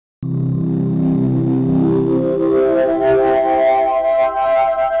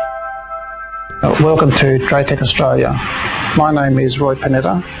Welcome to DrayTek Australia. My name is Roy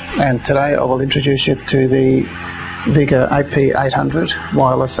Panetta, and today I will introduce you to the VigorAP 800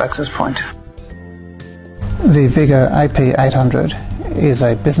 wireless access point. The VigorAP 800 is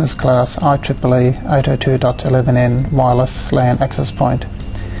a business class IEEE 802.11n wireless LAN access point.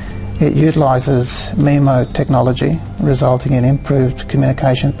 It utilises MIMO technology, resulting in improved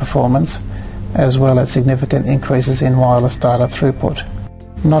communication performance as well as significant increases in wireless data throughput.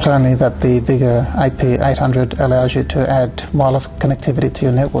 Not only that the VigorAP 800 allows you to add wireless connectivity to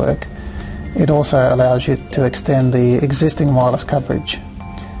your network, it also allows you to extend the existing wireless coverage.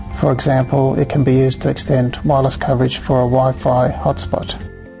 For example, it can be used to extend wireless coverage for a Wi-Fi hotspot.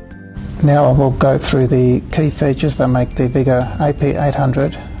 Now I will go through the key features that make the VigorAP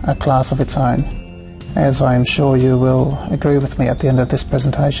 800 a class of its own, as I am sure you will agree with me at the end of this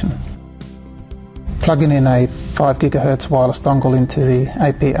presentation. Plugging in a 5 GHz wireless dongle into the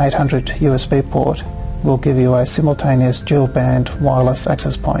AP800 USB port will give you a simultaneous dual band wireless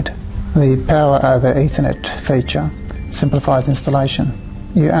access point. The Power over Ethernet feature simplifies installation.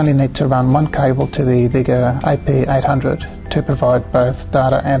 You only need to run one cable to the VigorAP 800 to provide both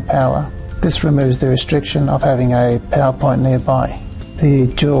data and power. This removes the restriction of having a power point nearby. The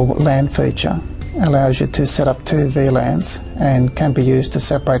dual LAN feature allows you to set up two VLANs and can be used to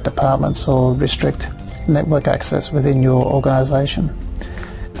separate departments or restrict network access within your organisation.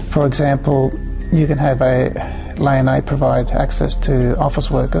 For example, you can have a LAN A provide access to office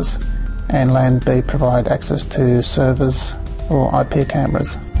workers and LAN B provide access to servers or IP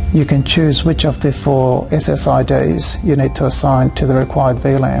cameras. You can choose which of the 4 SSIDs you need to assign to the required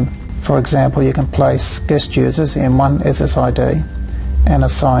VLAN. For example, you can place guest users in one SSID and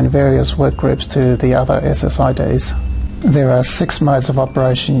assign various work groups to the other SSIDs. There are 6 modes of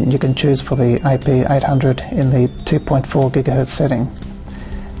operation you can choose for the AP800 in the 2.4 GHz setting.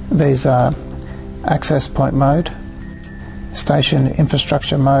 These are access point mode, station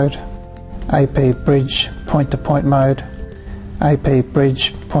infrastructure mode, AP bridge point-to-point mode, AP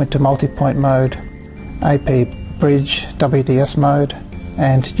bridge point-to-multipoint mode, AP bridge WDS mode,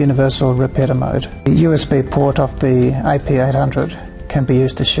 and universal repeater mode. The USB port of the AP800 can be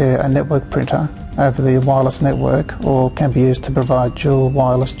used to share a network printer over the wireless network or can be used to provide dual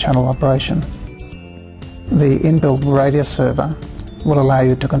wireless channel operation. The inbuilt radius server will allow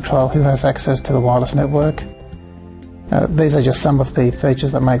you to control who has access to the wireless network. These are just some of the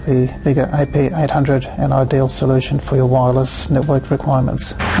features that make the VigorAP 800 an ideal solution for your wireless network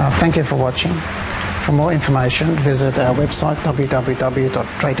requirements. Thank you for watching. For more information, visit our website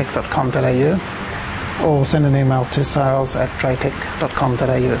www.draytek.com.au or send an email to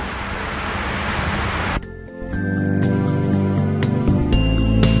sales@draytek.com.au.